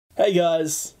Hey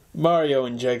guys, Mario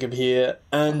and Jacob here,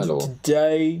 and Hello.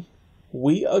 Today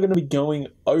we are going to be going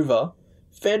over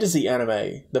fantasy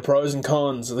anime, the pros and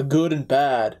cons, the good and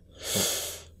bad,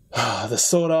 the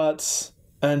sword arts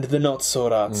and the not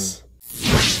sword arts.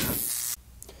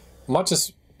 I might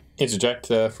just interject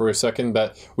there for a second,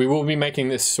 but we will be making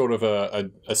this sort of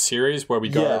a series where we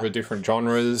go over different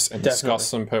genres and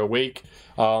discuss them per week.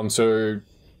 So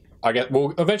I get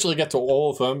we'll eventually get to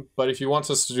all of them, but if you want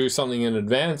us to do something in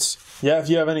advance... Yeah, if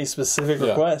you have any specific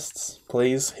requests,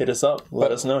 please hit us up,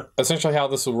 let us know. Essentially how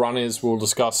this will run is we'll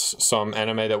discuss some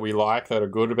anime that we like, that are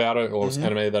good about it, or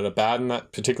anime that are bad in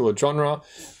that particular genre,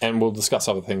 and we'll discuss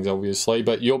other things, obviously,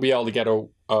 but you'll be able to get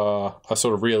a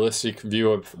sort of realistic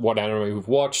view of what anime we've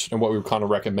watched and what we would kind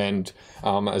of recommend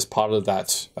as part of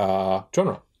that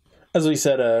genre. As we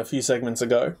said a few segments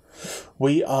ago,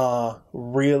 we are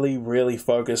really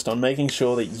focused on making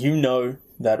sure that you know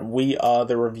that we are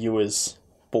the reviewers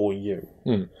for you.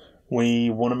 We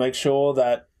want to make sure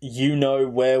that you know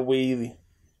where we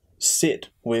sit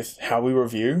with how we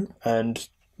review and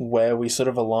where we sort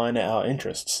of align our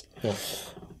interests. Yeah.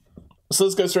 So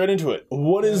let's go straight into it.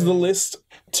 What is the list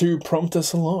to prompt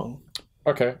us along?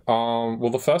 Okay. Well,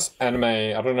 the first anime,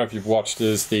 I don't know if you've watched,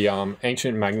 is the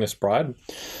Ancient Magnus Bride.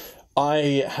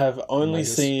 I have only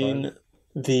seen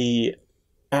the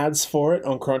ads for it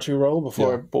on Crunchyroll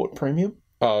before I bought Premium.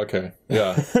 Oh, okay.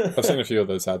 Yeah. I've seen a few of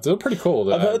those ads. They're pretty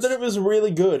cool. I've heard that it was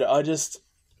really good. I just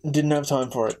didn't have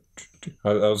time for it.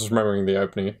 I was just remembering the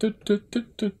opening. It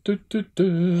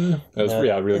was a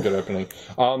really good opening.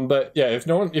 But yeah, if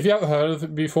you haven't heard of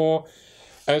it before,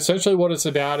 essentially what it's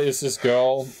about is this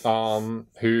girl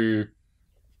who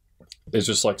is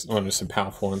just like just a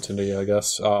powerful entity, I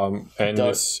guess. And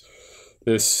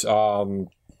this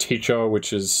teacher,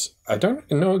 which is, I don't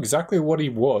know exactly what he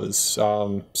was,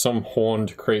 some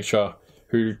horned creature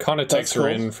who kind of takes her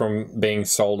in from being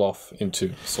sold off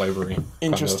into slavery.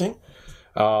 Interesting.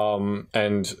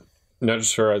 And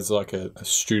noticed her as like a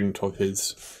student of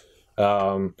his.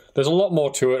 There's a lot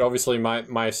more to it. Obviously,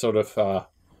 my sort of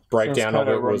breakdown of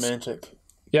it was romantic.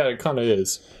 Yeah, it kind of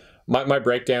is. My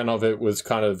breakdown of it was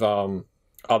kind of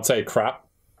I'd say crap,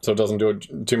 so it doesn't do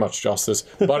it too much justice.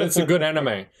 But it's a good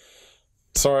anime.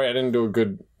 Sorry, I didn't do a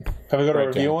good. Have we got a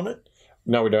review on it?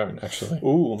 No, we don't actually.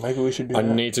 Ooh, maybe we should do that. I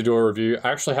need to do a review.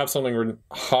 I actually have something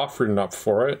half written up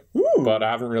for it, but I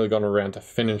haven't really gotten around to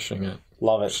finishing it.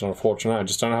 Love it. It's unfortunate. I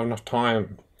just don't have enough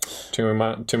time. Too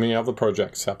many other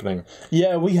projects happening.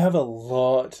 Yeah, we have a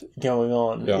lot going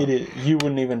on. Yeah. You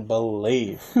wouldn't even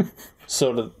believe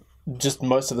sort of just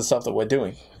most of the stuff that we're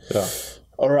doing. Yeah.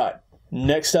 All right.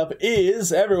 Next up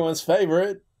is everyone's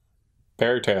favorite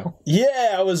Fairy Tail.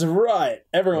 Yeah, I was right.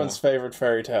 Everyone's favorite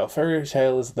Fairy Tail. Fairy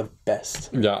Tail is the best.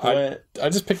 Yeah, I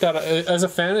just picked that as a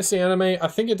fantasy anime. I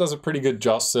think it does a pretty good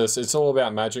justice. It's all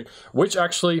about magic, which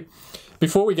actually,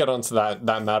 before we get onto that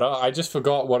matter, I just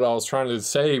forgot what I was trying to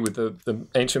say with the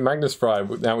Ancient Magnus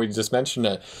Bride. Now we just mentioned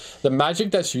it. The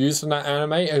magic that's used in that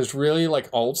anime is really like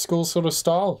old school sort of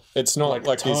style. It's not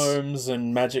like tomes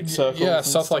and magic circles. Yeah, and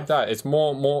stuff like that. It's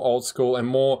more old school and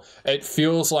more. It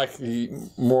feels like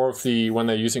more of the when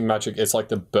they're using magic. It's like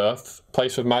the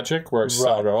birthplace of magic where it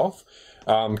started off,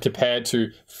 compared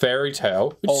to Fairy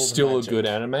Tail, which is still a good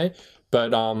anime,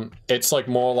 but it's like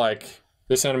more like.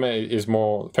 This anime is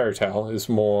more, Fairy Tail is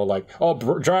more like,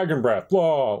 dragon breath,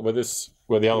 blah, where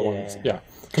the other ones,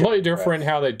 completely different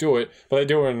how they do it, but they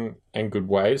do it in good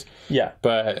ways. Yeah.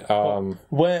 But,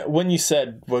 when you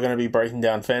said we're going to be breaking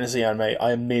down fantasy anime,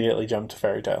 I immediately jumped to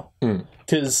Fairy Tail.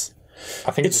 Because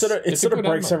I think it sort of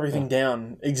breaks everything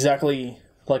down exactly,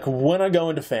 like when I go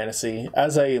into fantasy,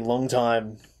 as a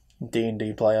long-time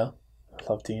D&D player, I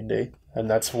love D&D, and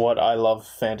that's what I love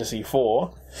fantasy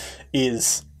for,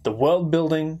 is the world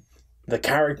building, the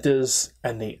characters,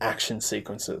 and the action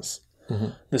sequences.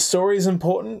 The story is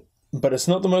important, but it's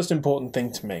not the most important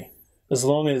thing to me. As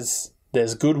long as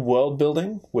there's good world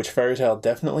building, which Fairy Tail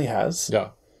definitely has. Yeah.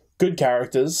 Good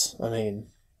characters. I mean,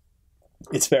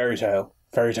 it's Fairy Tail.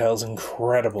 Fairy Tail's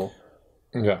incredible.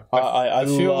 Yeah. I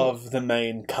love the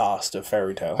main cast of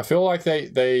Fairy Tail. I feel like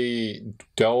they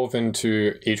delve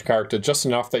into each character just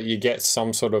enough that you get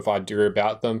some sort of idea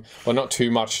about them, but not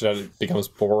too much that it becomes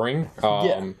boring,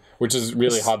 which is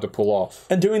really hard to pull off.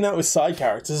 And doing that with side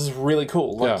characters is really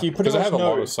cool. Like you pretty much have a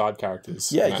lot of side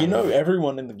characters. Yeah, you know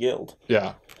everyone in the guild.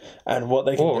 Yeah. And what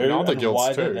they can do and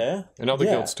why they're there. In other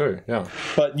guilds too, yeah.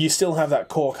 But you still have that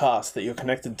core cast that you're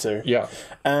connected to. Yeah.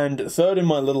 And third in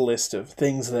my little list of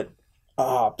things that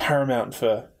paramount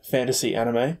for fantasy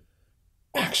anime,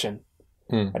 action.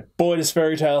 And boy, does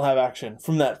Fairy Tail have action.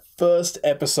 From that first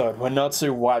episode where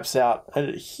Natsu wipes out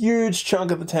a huge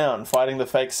chunk of the town fighting the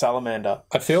fake salamander.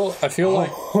 I feel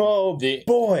like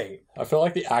boy. I feel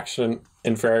like the action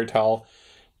in Fairy Tail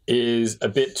is a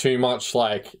bit too much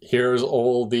like, here's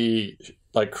all the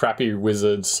like crappy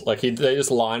wizards. Like they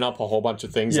just line up a whole bunch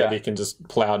of things that he can just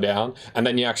plow down, and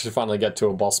then you actually finally get to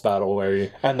a boss battle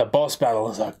and the boss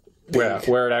battle is like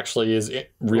where it actually is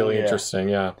really interesting.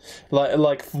 Yeah,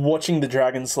 like watching the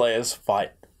Dragon Slayers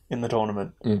fight in the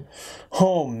tournament.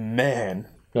 Oh man,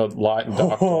 light and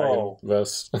dark dragon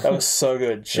verse. That was so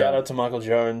good. Shout out to Michael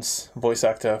Jones, voice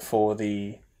actor for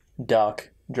the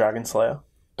Dark Dragon Slayer.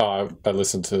 Oh, I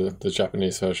listened to the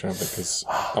Japanese version of it because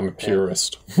I'm a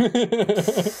purist.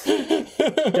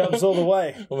 Dubs all the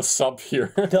way. I'm a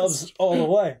sub-purist. Dubs all the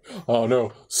way. Oh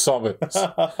no, sub it.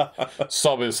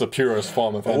 Sub is the purest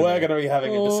form of anime. We're going to be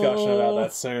having a discussion about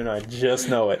that soon. I just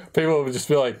know it. People would just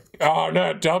be like, oh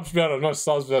no, dub's better, no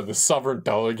sub's better. The sovereign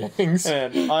dollar gangs.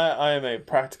 And I am a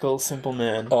practical, simple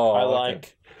man. I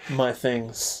like my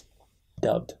things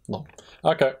dubbed.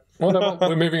 Okay. Well,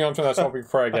 we're moving on from that topic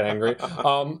before I get angry.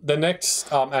 The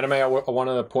next anime I want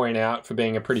to point out for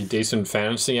being a pretty decent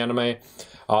fantasy anime,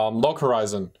 Log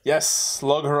Horizon. Yes,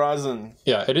 Log Horizon.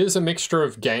 Yeah, it is a mixture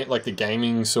of the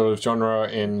gaming sort of genre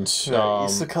and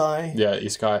isekai. Yeah,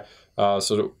 isekai.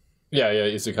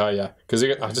 Isekai. Yeah, because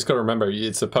I just got to remember,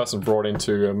 it's a person brought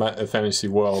into a fantasy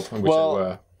world in which they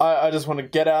were. I just want to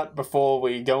get out before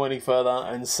we go any further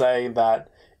and say that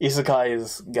isekai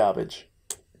is garbage.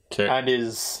 Okay. And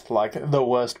is like the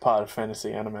worst part of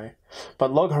fantasy anime,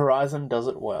 but Log Horizon does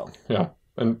it well. Yeah,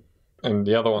 and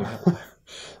the other one,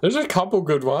 there's a couple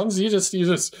good ones. You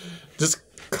just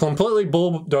completely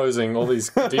bulldozing all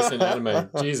these decent anime.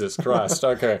 Jesus Christ.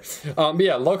 Okay,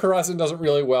 Log Horizon does it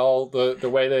really well. The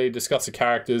way they discuss the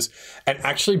characters and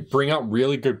actually bring up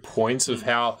really good points of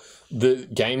how the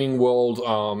gaming world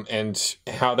and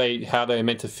how they're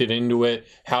meant to fit into it,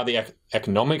 how the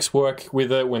economics work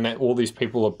with it when all these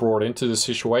people are brought into the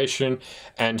situation,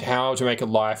 and how to make a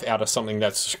life out of something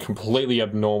that's completely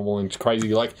abnormal and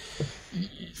crazy. Like,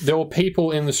 there were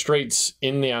people in the streets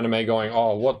in the anime going,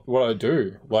 oh, what do I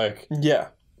do? Like,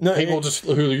 people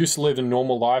who used to live a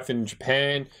normal life in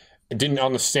Japan didn't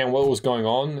understand what was going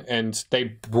on, and they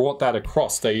brought that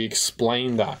across. They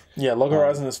explained that. Yeah, Log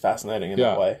Horizon is fascinating in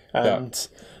that way. And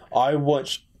I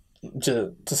watched,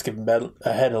 to skip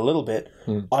ahead a little bit,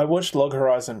 I watched Log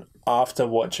Horizon after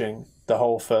watching the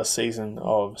whole first season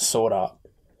of Sword Art.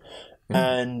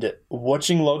 And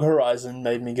watching Log Horizon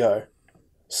made me go,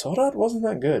 Sword Art wasn't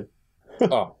that good.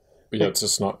 It's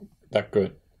just not that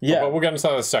good. Yeah. But we'll get into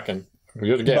that in a second.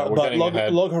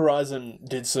 But Log Horizon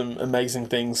did some amazing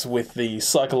things with the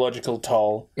psychological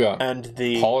toll and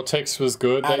the politics was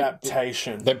good.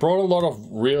 Adaptation. They brought a lot of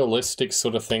realistic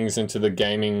sort of things into the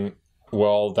gaming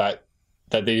world that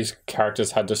these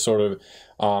characters had to sort of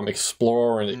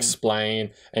explore and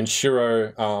explain. And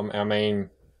Shiro, our main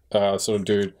sort of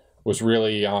dude, was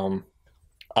really... I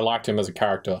liked him as a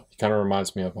character. He kind of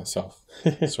reminds me of myself,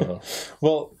 sort of.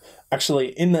 Well, actually,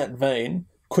 in that vein...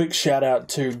 Quick shout out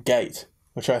to Gate,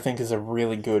 which I think is a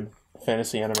really good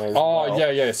fantasy anime as well.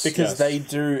 Yes. Because they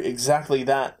do exactly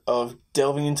that, of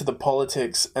delving into the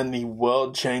politics and the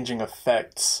world-changing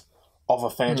effects of a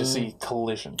fantasy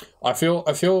collision. I feel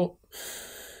if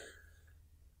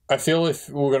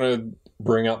we're going to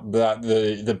bring up that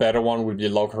the better one would be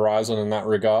Log Horizon in that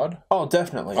regard. Oh,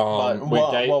 definitely. But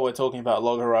while we're talking about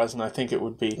Log Horizon, I think it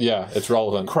would be it's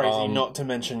relevant. Crazy not to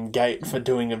mention Gate for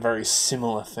doing a very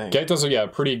similar thing. Gate does a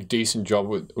pretty decent job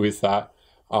with that.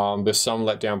 There's some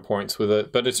letdown points with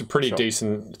it, but it's a pretty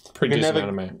decent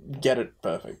anime. Get it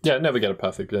perfect. Yeah, never get it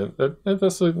perfect.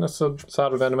 That's the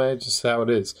side of anime, just how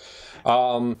it is.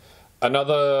 Another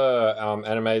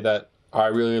anime that I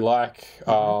really like.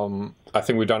 I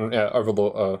think we've done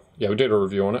Overlord. We did a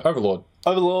review on it. Overlord.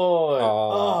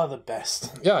 The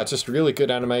best. Yeah, it's just really good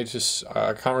anime. Just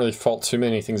I can't really fault too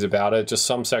many things about it. Just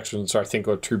some sections I think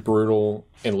are too brutal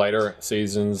in later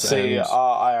seasons.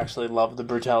 I actually love the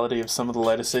brutality of some of the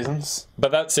later seasons.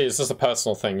 But it's just a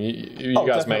personal thing. You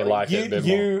guys may like it a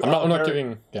bit more. I'm not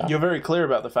giving. Yeah. You're very clear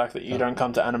about the fact that you don't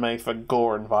come to anime for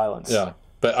gore and violence. Yeah.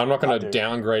 But I'm not going to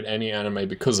downgrade any anime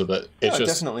because of it. It's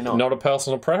just definitely not a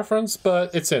personal preference,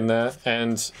 but it's in there.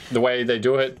 And the way they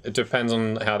do it, it depends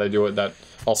on how they do it, that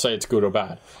I'll say it's good or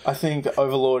bad. I think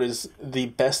Overlord is the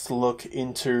best look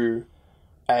into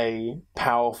a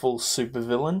powerful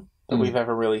supervillain that we've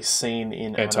ever really seen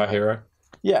in anti-hero? Anime.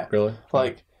 Yeah. Really?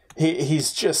 Like,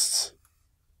 he's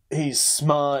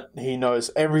smart, he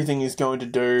knows everything he's going to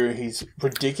do, he's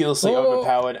ridiculously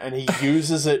overpowered, and he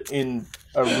uses it in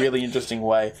a really interesting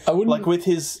way. Like with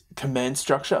his command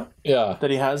structure that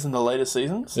he has in the later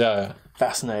seasons. Yeah.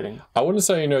 Fascinating. I wouldn't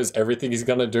say he knows everything he's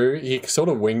going to do. He sort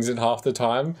of wings it half the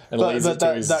time and leaves it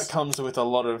to his... that comes with a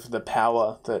lot of the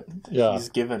power that he's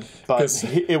given. But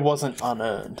it wasn't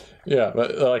unearned. Yeah,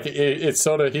 but like he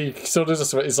sort of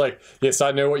just... It's like, yes, I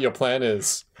know what your plan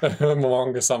is.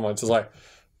 Manga someone. It's like,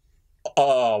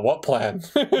 oh, what plan?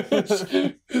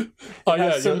 Some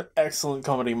excellent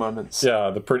comedy moments.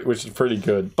 Yeah, which is pretty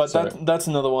good. But that's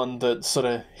another one that sort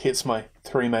of hits my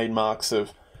 3 main marks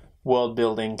of world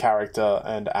building, character,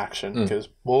 and action. Because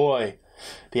boy,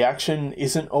 the action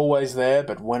isn't always there,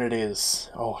 but when it is,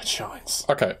 it shines.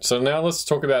 Okay, so now let's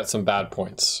talk about some bad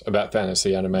points about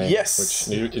fantasy anime. Yes,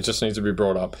 which it just needs to be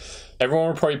brought up. Everyone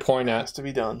will probably point out has to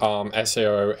be done.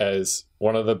 SAO as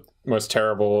one of the most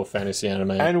terrible fantasy anime,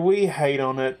 and we hate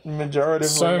on it. Majority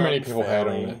so many people hate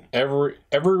on it.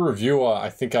 Every reviewer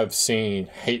I think I've seen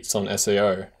hates on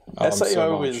SAO.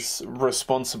 SAO is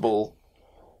responsible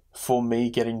for me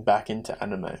getting back into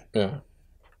anime. Yeah.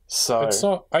 So it's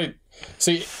not. I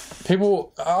see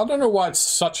people. I don't know why it's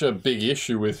such a big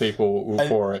issue with people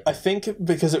for it. I think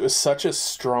because it was such a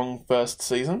strong first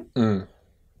season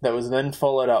that was then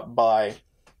followed up by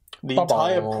the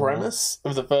entire premise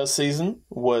of the first season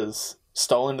was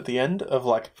stolen at the end of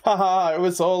like, haha, it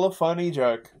was all a funny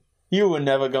joke. You were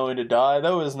never going to die.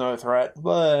 There was no threat.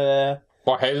 Blah.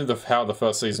 Well, I hated how the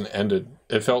first season ended.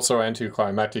 It felt so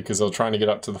anticlimactic because they were trying to get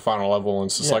up to the final level and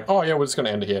it's just like, oh yeah, we're just going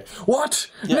to end it here. What?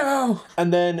 Yeah. No!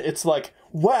 And then it's like,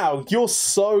 wow, you're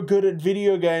so good at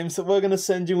video games that we're going to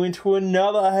send you into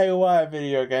another Haywire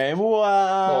video game. Wow!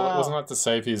 Well, wasn't that to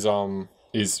save his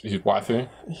waifu?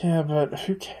 Yeah, but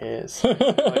who cares?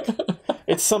 Like,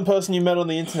 it's some person you met on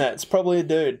the internet. It's probably a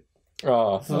dude.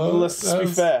 Oh, let's be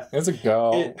fair. It's a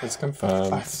girl. It's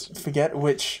confirmed. I forget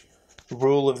which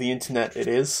rule of the internet it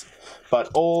is, but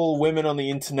all women on the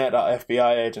internet are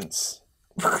FBI agents.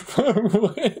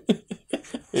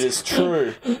 It is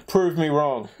true. Prove me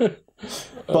wrong.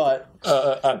 But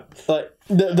like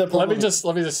let me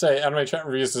just say, Anime Chat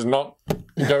Reviews does not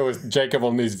go with Jacob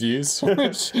on these views.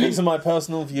 These are my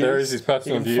personal views. There is his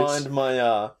personal views. You can find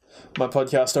my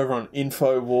podcast over on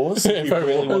InfoWars if you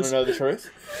really want to know the truth.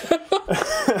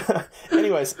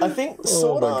 Anyways, I think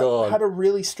Sword Art had a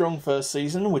really strong first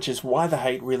season, which is why the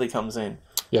hate really comes in.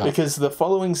 Yeah. Because the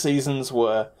following seasons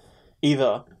were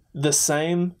either the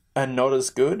same and not as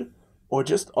good, or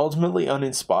just ultimately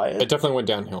uninspired. It definitely went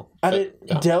downhill. And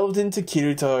it delved into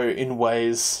Kirito in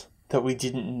ways that we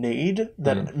didn't need,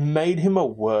 that made him a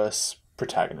worse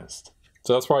protagonist.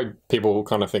 So that's why people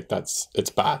kind of think it's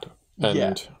bad.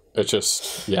 And it's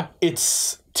just,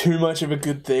 it's too much of a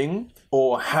good thing,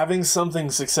 or having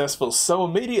something successful so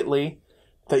immediately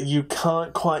that you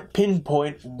can't quite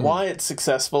pinpoint why it's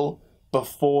successful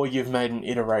before you've made an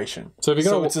iteration. So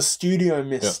it's a studio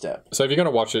misstep. So if you're going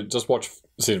to watch it, just watch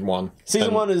season 1.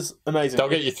 Season 1 is amazing. They'll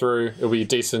get you through. It'll be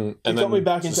decent. And it got me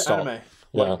back into anime.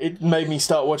 Like, it made me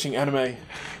start watching anime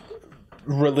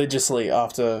religiously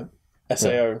after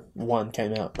SAO 1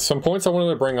 came out. Some points I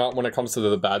wanted to bring up when it comes to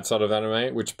the bad side of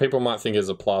anime, which people might think is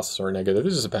a plus or a negative. It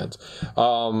just depends.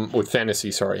 With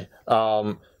fantasy,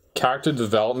 character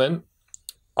development,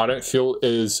 I don't feel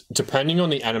is, depending on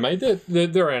the anime,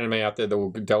 there are anime out there that will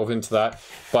delve into that,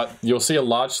 but you'll see a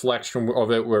large selection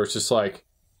of it where it's just like,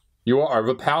 you are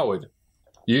overpowered.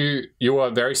 You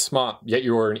are very smart, yet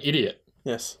you are an idiot.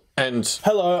 Yes. And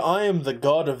hello, I am the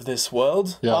god of this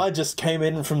world. Yeah. I just came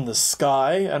in from the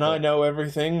sky and I know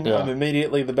everything. Yeah. I'm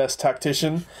immediately the best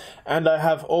tactician and I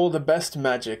have all the best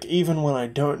magic, even when I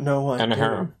don't know I'm and a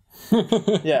harem.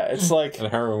 Yeah, it's like and a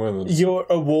harem of women. You're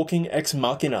a walking ex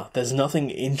machina. There's nothing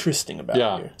interesting about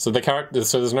you. So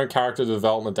there's no character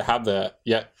development to have there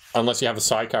yet, unless you have the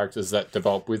side characters that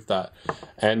develop with that.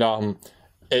 And I've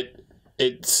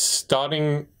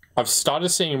started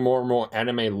seeing more and more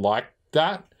anime like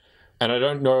that. And I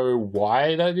don't know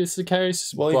why that is the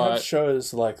case. Well, you have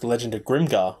shows like Legend of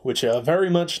Grimgar, which are very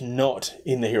much not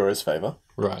in the hero's favour.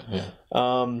 Right, yeah.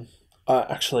 I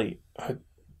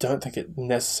don't think it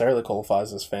necessarily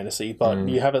qualifies as fantasy, but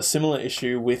you have a similar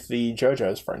issue with the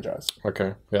JoJo's franchise.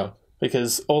 Okay, yeah.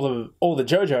 Because all the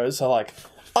JoJo's are like,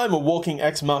 I'm a walking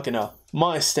ex machina.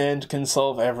 My stand can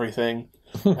solve everything.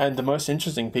 And the most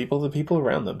interesting people are the people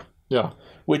around them. Yeah.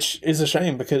 Which is a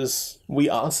shame because we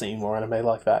are seeing more anime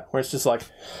like that, where it's just like,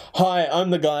 hi, I'm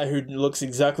the guy who looks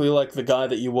exactly like the guy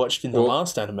that you watched in the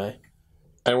last anime.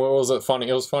 And what was it funny?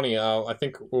 It was funny. I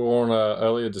think we were on an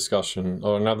earlier discussion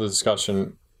or another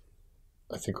discussion.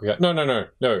 I think we had... No.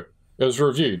 It It was a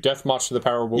review. Death March to the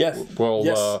Parallel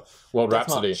World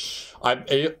Rhapsody.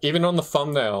 Even on the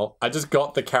thumbnail, I just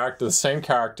got the same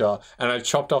character, and I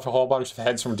chopped off a whole bunch of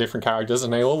heads from different characters,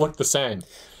 and they all look the same.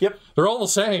 Yep. They're all the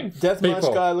same. Death March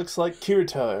guy looks like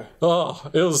Kirito. Oh,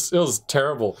 it was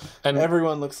terrible. And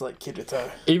everyone looks like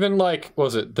Kirito. Even like, what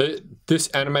was it this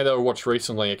anime that I watched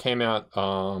recently? It came out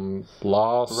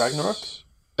last Ragnarok.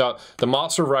 The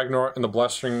Master of Ragnarok and the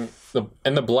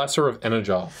Blesser of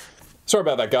Energar. Sorry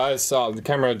about that, guys. The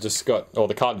camera just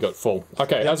the card got full.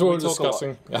 Okay, as we were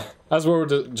discussing, as we were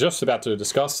just about to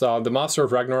discuss, the Master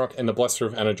of Ragnarok and the Blesser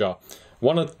of Energar.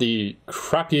 One of the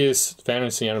crappiest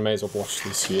fantasy animes I've watched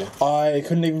this year. I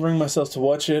couldn't even bring myself to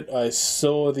watch it. I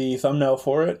saw the thumbnail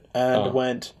for it and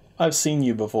went, I've seen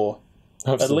you before.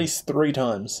 At least 3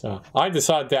 times. I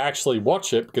decided to actually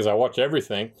watch it because I watch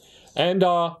everything. And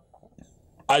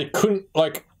I couldn't,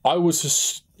 I was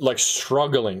just,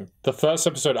 struggling. The first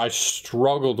episode, I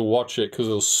struggled to watch it because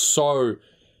it was so,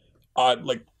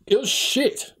 it was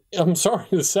shit. I'm sorry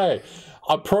to say.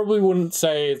 I probably wouldn't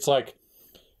say it's,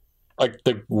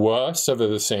 the worst I've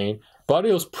ever seen, but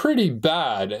it was pretty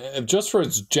bad, just for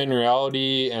its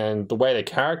generality and the way the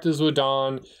characters were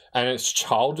done and its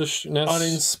childishness.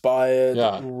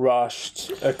 Uninspired,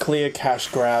 rushed, a clear cash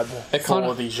grab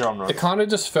for the genre. It kind of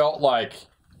just felt like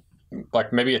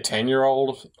maybe a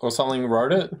 10-year-old or something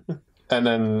wrote it,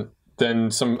 and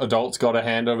then some adults got a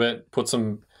hand of it, put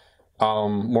some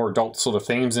more adult sort of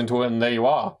themes into it, and there you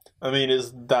are. I mean,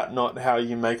 is that not how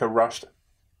you make a rushed,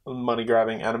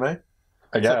 money-grabbing anime?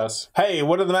 I guess. Hey,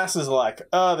 what are the masses like?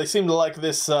 They seem to like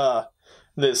this,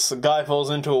 this guy falls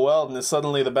into a world and is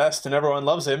suddenly the best and everyone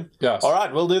loves him. Yes. All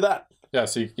right, we'll do that. Yeah,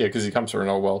 because he comes from an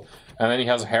old world. And then he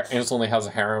instantly has a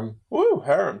harem. Woo,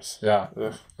 harems. Yeah.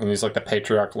 Ugh. And he's the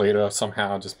patriarch leader,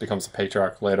 somehow just becomes the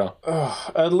patriarch leader.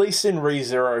 At least in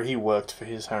ReZero, he worked for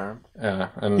his harem. Yeah.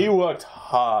 And he worked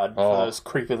hard for those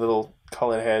creepy little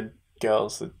coloured-haired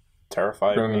girls that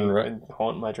terrified me and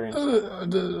haunt my dreams.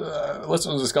 Let's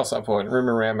not discuss that point.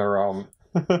 Remember,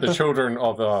 the children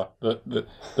of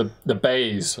the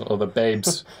bays or the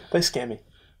babes. They scare me.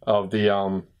 Of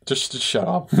the just shut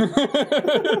up.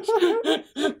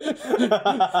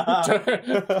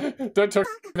 don't talk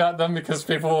about them because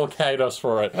people will hate us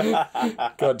for it.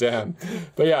 God damn.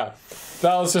 But yeah,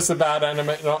 that was just a bad anime.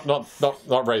 Not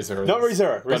ReZero. Not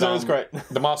ReZero. ReZero is great.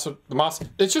 The Master.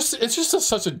 It's just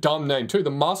such a dumb name too.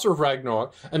 The Master of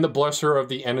Ragnarok and the Blesser of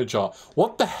the Energar.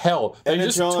 What the hell?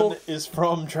 Energon is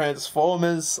from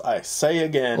Transformers. I say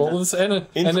again. Well, it's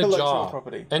intellectual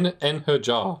property.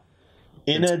 Energar.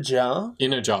 Energar?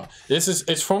 Energar.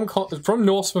 It's from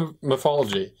Norse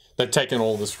mythology. They've taken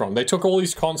all this from. They took all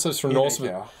these concepts from Norse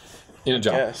mythology.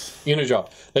 Energar.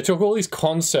 They took all these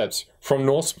concepts from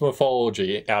Norse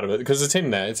mythology out of it because it's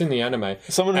in there. It's in the anime.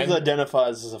 Someone who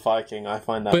identifies as a Viking, I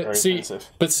find that very offensive.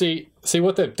 But see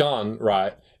what they've done,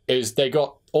 right, is they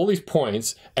got all these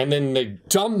points and then they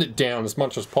dumbed it down as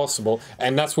much as possible,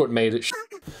 and that's what made it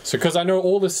So, because I know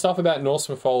all this stuff about Norse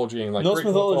mythology and Norse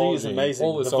mythology is amazing.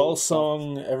 The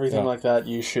Volsong, everything like that,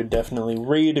 you should definitely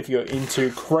read if you're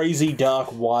into crazy,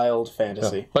 dark, wild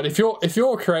fantasy. Yeah. But if you're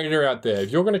a creator out there,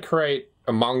 if you're going to create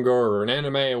a manga or an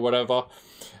anime or whatever,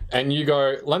 and you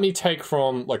go, let me take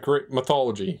from Greek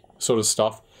mythology sort of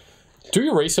stuff, do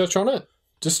your research on it.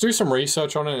 Just do some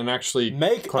research on it and actually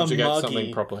make conjugate a Muggy,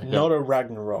 something properly. Not a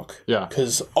Ragnarok. Yeah.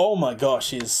 Because, oh my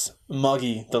gosh, is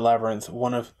Muggy the Labyrinth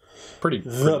one of pretty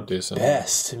the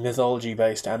best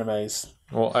mythology-based animes.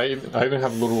 Well, I even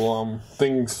have little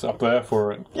things up there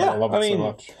for it. Yeah, I love it so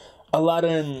much.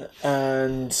 Aladdin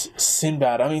and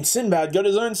Sinbad. I mean, Sinbad got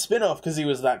his own spin-off because he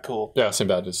was that cool. Yeah,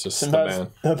 Sinbad is just the man.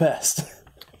 The best.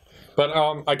 But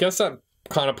I guess that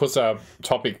kind of puts our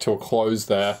topic to a close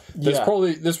there. There's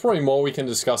probably more we can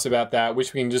discuss about that,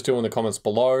 which we can just do in the comments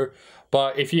below.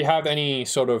 But if you have any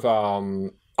sort of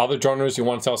other genres you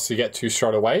want us to get to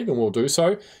straight away, then we'll do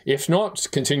so. If not,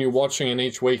 continue watching, and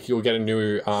each week you'll get a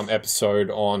new episode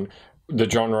on the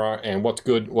genre and what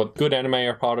good anime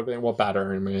are part of it and what bad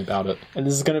anime about it. And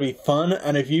this is going to be fun.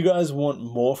 And if you guys want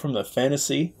more from the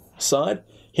fantasy side,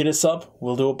 hit us up.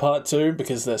 We'll do a part 2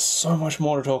 because there's so much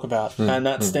more to talk about. And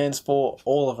that stands for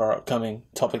all of our upcoming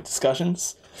topic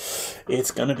discussions.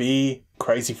 It's going to be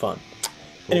crazy fun.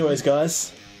 Anyways,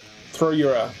 guys, throw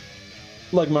your,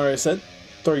 like Mario said,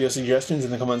 throw your suggestions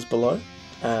in the comments below.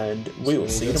 And we will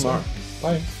see you tomorrow.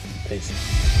 Bye. Peace.